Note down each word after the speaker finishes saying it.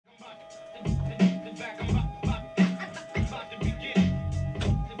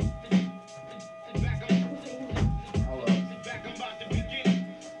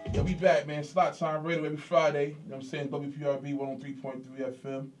saying? Slot Time Radio every Friday. You know what I'm saying? WPRB 103.3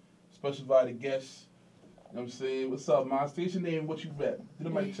 FM. Special invited guests. You know what I'm saying? What's up, Ma? State your name and what you rep. Do the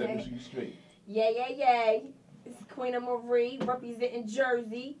mic check so you straight. Yeah. It's QUEENA Marie representing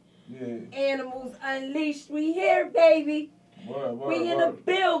Jersey. Yeah. Animals Unleashed. We here, baby. Word. We in the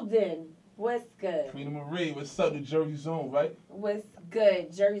building. What's good? QUEENA Marie, what's up? The Jersey's own, right? What's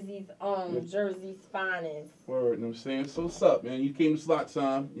good? Jersey's own. Jersey's finest. Word, you know what I'm saying? So what's up, man? You came to Slot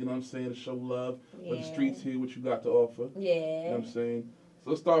Time, you know what I'm saying, to show love. Yeah. Let the streets hear what you got to offer. Yeah. You know what I'm saying?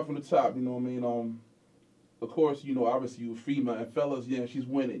 So let's start from the top, you know what I mean? Of course, you know, obviously you're a female, and fellas, yeah, she's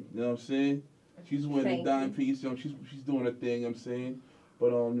winning, you know what I'm saying? She's winning, dime piece, you know, she's doing her thing, you know what I'm saying? But,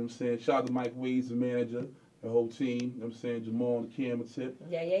 you know what I'm saying, shout out to Mike Wade's the manager, the whole team, you know what I'm saying, Jamal on the camera tip.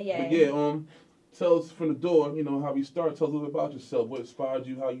 Yeah. But yeah, tell us from the door, you know, how you started. Tell us a little bit about yourself. What inspired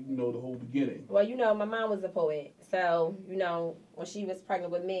you, how you know the whole beginning. Well, you know, my mom was a poet. So, you know, when she was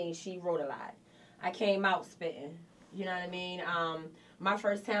pregnant with me, she wrote a lot. I came out spitting. You know what I mean? My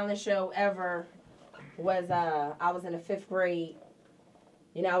first talent show ever was, I was in the 5th grade.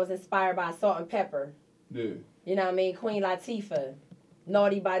 You know, I was inspired by Salt and Pepper. Yeah. You know what I mean? Queen Latifah.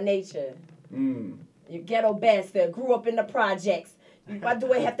 Naughty by Nature. Your ghetto bastard. Grew up in the projects. Why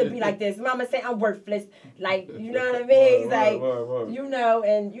do it have to be like this? Mama say I'm worthless. Like, you know what I mean? Right. You know,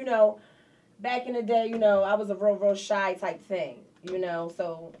 and, you know, back in the day, you know, I was a real shy type thing, you know,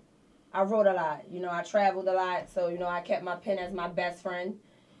 so I wrote a lot. You know, I traveled a lot, so, you know, I kept my pen as my best friend.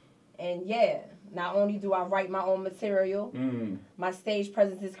 And, yeah, not only do I write my own material, my stage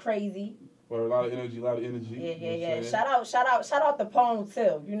presence is crazy. Well, a lot of energy. Yeah. Shout out the poem,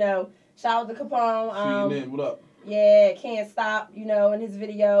 too, you know. Shout out to Capone. CNN, what up? Yeah, Can't Stop, you know, in his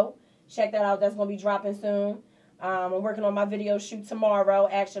video. Check that out. That's going to be dropping soon. I'm working on my video shoot tomorrow,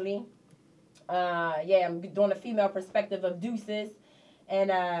 actually. Yeah, I'm doing a female perspective of Deuces.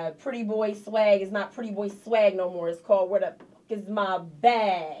 And Pretty Boy Swag is not Pretty Boy Swag no more. It's called Where the Fuck Is My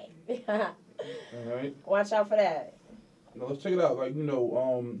Bag? All right. Watch out for that. Now, let's check it out. Like, you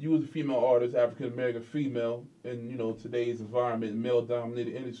know, you as a female artist, African-American female, in, you know, today's environment,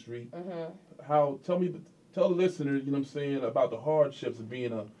 male-dominated industry. Tell the listeners, you know what I'm saying, about the hardships of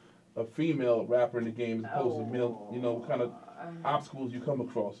being a female rapper in the game as opposed to male, you know, what kind of obstacles you come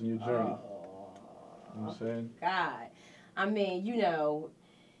across in your journey. You know what I'm saying? God. I mean, you know,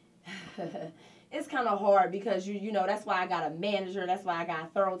 it's kind of hard because, you know, that's why I got a manager. That's why I got a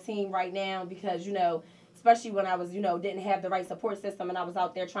thorough team right now because, you know, especially when I was, you know, didn't have the right support system and I was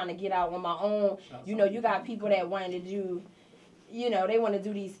out there trying to get out on my own. You know, you got people that wanted to do, you know, they want to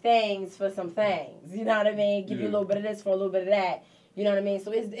do these things for some things. You know what I mean? Give you a little bit of this for a little bit of that. You know what I mean?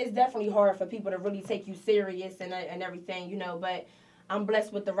 So it's definitely hard for people to really take you serious and everything, you know. But I'm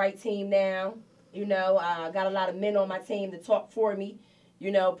blessed with the right team now. You know, I got a lot of men on my team to talk for me,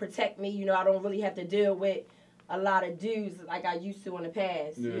 you know, protect me. You know, I don't really have to deal with a lot of dudes like I used to in the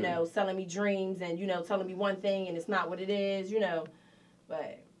past, you know, selling me dreams and, you know, telling me one thing and it's not what it is, you know.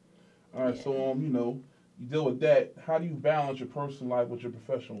 But, all right, so, you know, you deal with that. How do you balance your personal life with your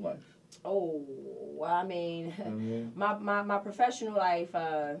professional life? Oh, well, I mean, my professional life,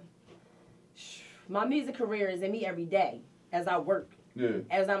 my music career is in me every day as I work. Yeah.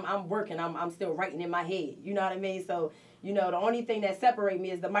 As I'm working, I'm still writing in my head. You know what I mean? So, you know, the only thing that separates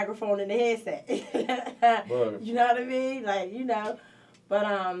me is the microphone and the headset. You know what I mean? Like, you know.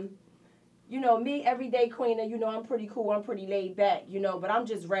 But you know, me everyday QUEENA, you know, I'm pretty cool, I'm pretty laid back, you know, but I'm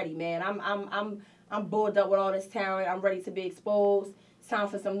just ready, man. I'm bulled up with all this talent. I'm ready to be exposed. It's time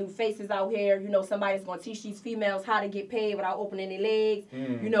for some new faces out here. You know, somebody's going to teach these females how to get paid without opening their legs.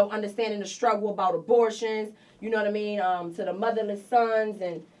 You know, understanding the struggle about abortions. You know what I mean? To the motherless sons.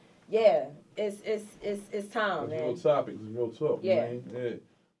 And, yeah, it's time, man. It's real topics. It's real talk, man. Yeah.